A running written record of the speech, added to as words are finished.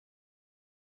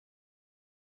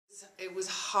It was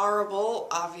horrible,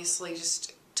 obviously,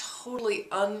 just totally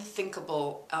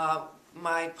unthinkable.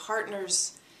 My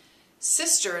partner's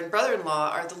sister and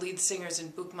brother-in-law are the lead singers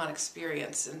in Boukman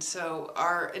Experience, and so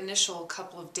our initial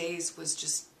couple of days was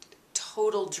just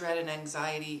total dread and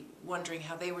anxiety, wondering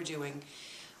how they were doing.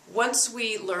 Once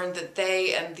we learned that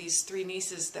they and these three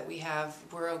nieces that we have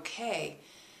were okay,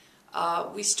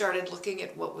 we started looking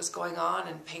at what was going on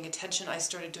and paying attention. I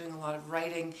started doing a lot of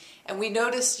writing, and we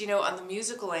noticed, you know, on the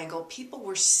musical angle, people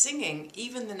were singing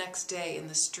even the next day in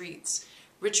the streets.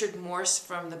 Richard Morse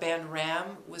from the band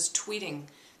Ram was tweeting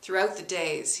throughout the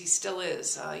days. He still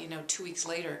is, you know, 2 weeks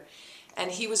later. And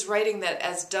he was writing that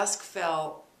as dusk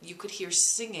fell, you could hear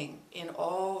singing in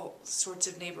all sorts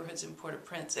of neighborhoods in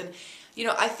Port-au-Prince. And, you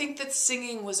know, I think that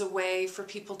singing was a way for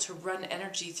people to run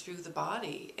energy through the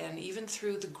body and even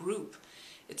through the group.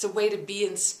 It's a way to be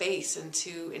in space and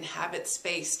to inhabit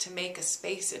space, to make a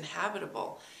space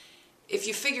inhabitable. If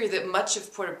you figure that much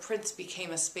of Port-au-Prince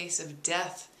became a space of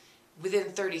death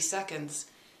within 30 seconds,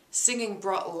 singing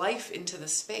brought life into the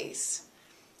space.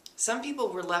 Some people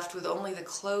were left with only the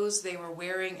clothes they were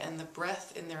wearing and the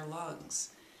breath in their lungs.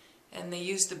 And they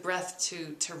used the breath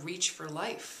to reach for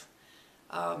life.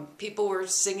 People were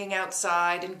singing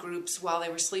outside in groups while they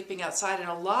were sleeping outside, and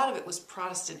a lot of it was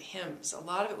Protestant hymns.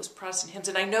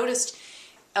 And I noticed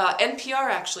NPR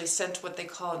actually sent what they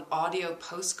call an audio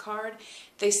postcard.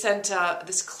 They sent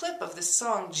this clip of this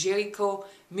song, Jericho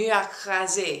mur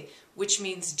écrasé, which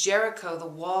means Jericho, the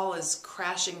wall is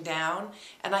crashing down.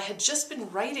 And I had just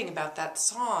been writing about that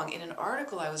song in an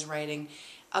article I was writing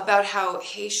about how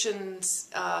Haitians,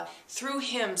 through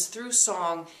hymns, through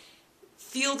song,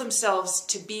 feel themselves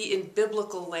to be in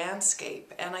biblical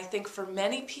landscape. And I think for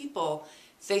many people,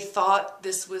 they thought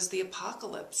this was the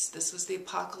apocalypse. This was the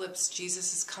apocalypse.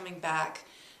 Jesus is coming back.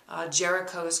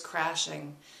 Jericho is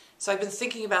crashing. So I've been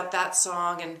thinking about that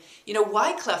song. And, you know,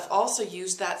 Wyclef also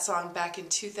used that song back in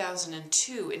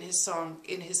 2002 in his song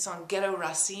Ghetto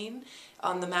Racine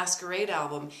on the Masquerade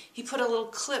album. He put a little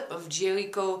clip of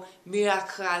Jericho mur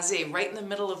écrasé right in the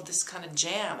middle of this kind of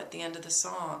jam at the end of the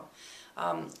song.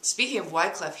 Speaking of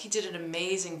Wyclef, he did an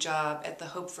amazing job at the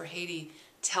Hope for Haiti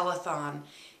telethon.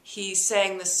 He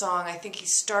sang this song. I think he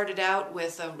started out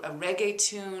with a reggae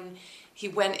tune. He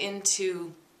went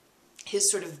into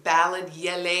his sort of ballad,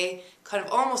 Yele, kind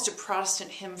of almost a Protestant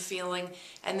hymn feeling,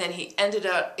 and then he ended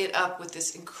it up with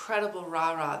this incredible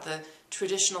RARA, the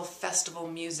traditional festival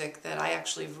music that I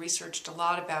actually have researched a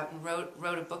lot about and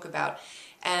wrote a book about.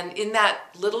 And in that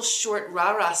little short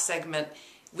RARA segment,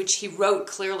 which he wrote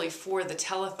clearly for the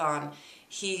telethon,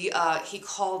 he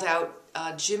called out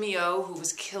Jimmy O, who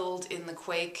was killed in the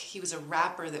quake. He was a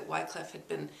rapper that Wyclef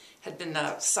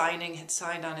had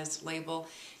signed on his label.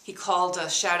 He called a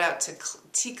shout out to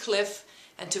T. Cliff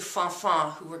and to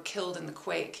Fanfan, who were killed in the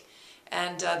quake.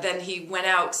 And then he went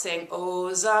out saying,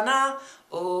 Ozana,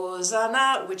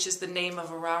 Ozana, which is the name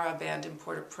of a RARA band in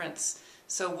Port-au-Prince.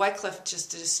 So Wyclef just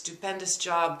did a stupendous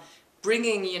job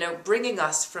bringing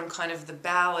us from kind of the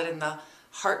ballad and the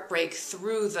heartbreak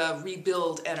through the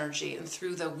rebuild energy and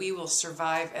through the we will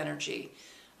survive energy.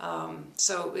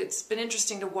 So it's been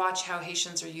interesting to watch how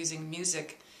Haitians are using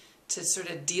music to sort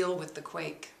of deal with the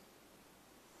quake.